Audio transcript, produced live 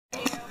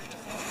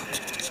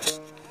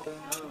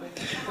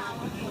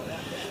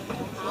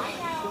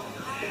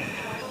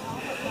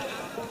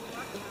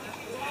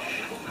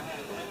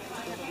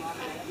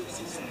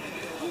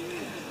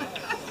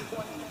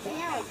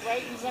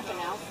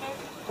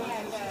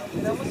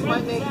It almost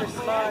might make her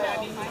smile.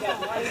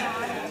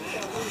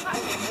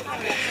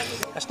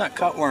 That's not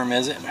cutworm,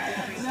 is it?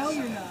 No,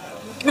 you're not.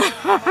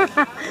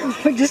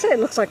 What'd you say? It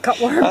looks like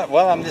cutworm.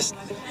 Well, I'm just...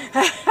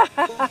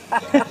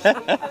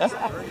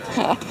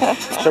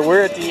 So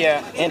we're at the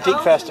Antique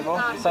Festival.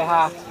 Say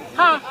hi.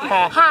 Ha,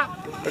 ha.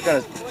 We're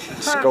going to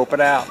scope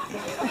it out.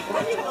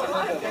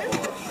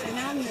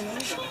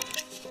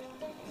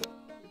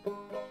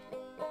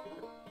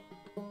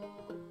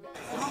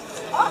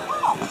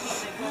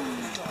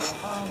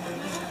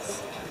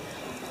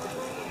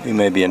 We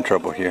may be in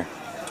trouble here.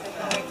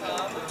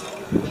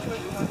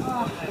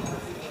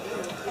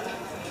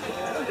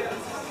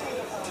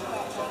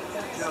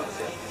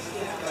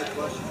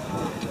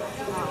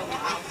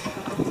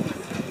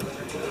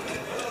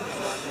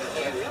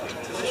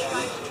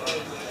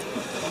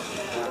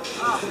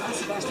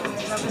 That's the best one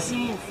I've ever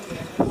seen.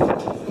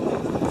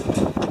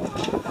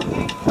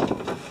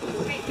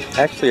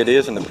 Actually, it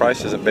is, and the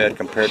price isn't bad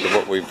compared to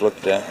what we've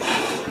looked at.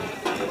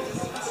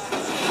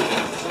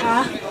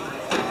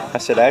 I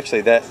said,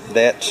 actually,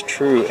 that's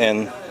true,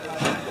 and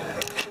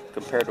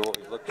compared to what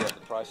we've looked at, the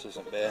price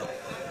isn't bad.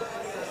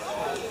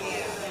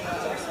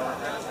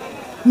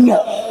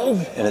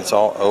 No. And it's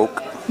all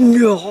oak.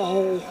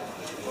 No.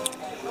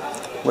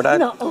 Would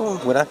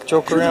I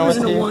joke around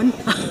with you? One.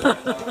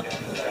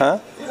 Huh?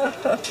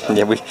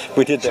 Yeah,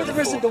 we did that.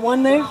 There isn't the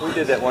one there. We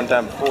did that one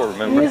time before,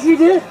 remember? Yes, we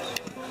did.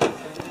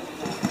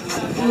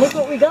 And look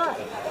what we got.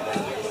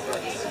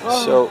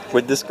 Oh. So,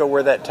 would this go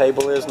where that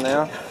table is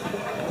now?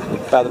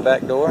 By the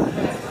back door?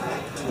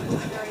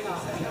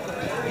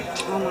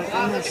 Oh my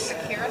goodness.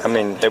 I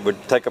mean, it would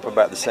take up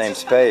about the same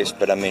space,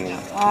 but I mean,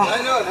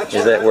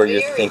 is that where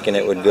you're thinking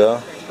it would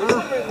go?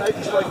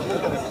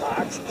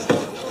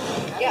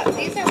 Yeah,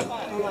 these are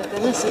fun. Oh my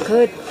goodness, it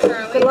could.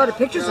 Got a lot of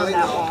pictures on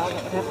that wall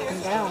that would have to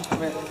come down.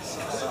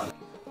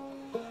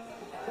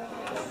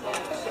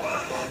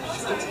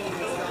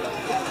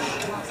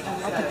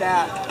 Look at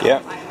that. Yeah.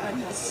 Oh my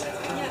goodness.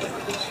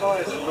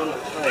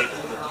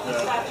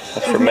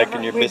 That's for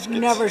making your biscuits.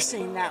 We've never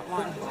seen that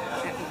one.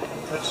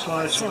 That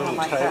slide's a little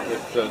tight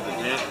with the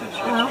napkins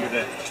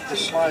yesterday. The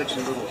slide's a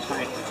little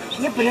tight.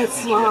 Yeah, but it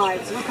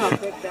slides. Look how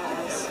big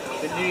that is.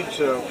 It needs,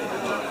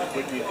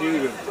 what you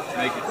do to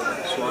make it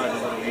slide a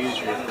little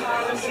easier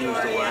is use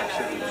the wax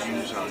that you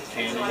use on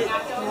canning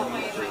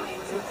for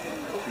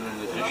doing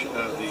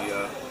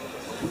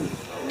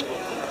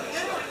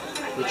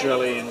the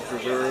jelly and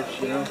preserves,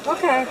 you know?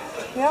 Okay,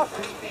 yep.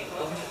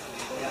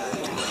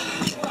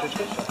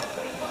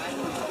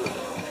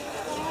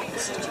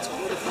 This is just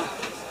beautiful.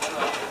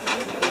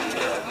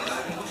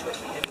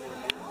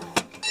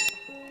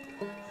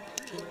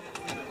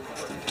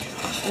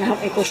 And help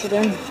me push it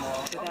in.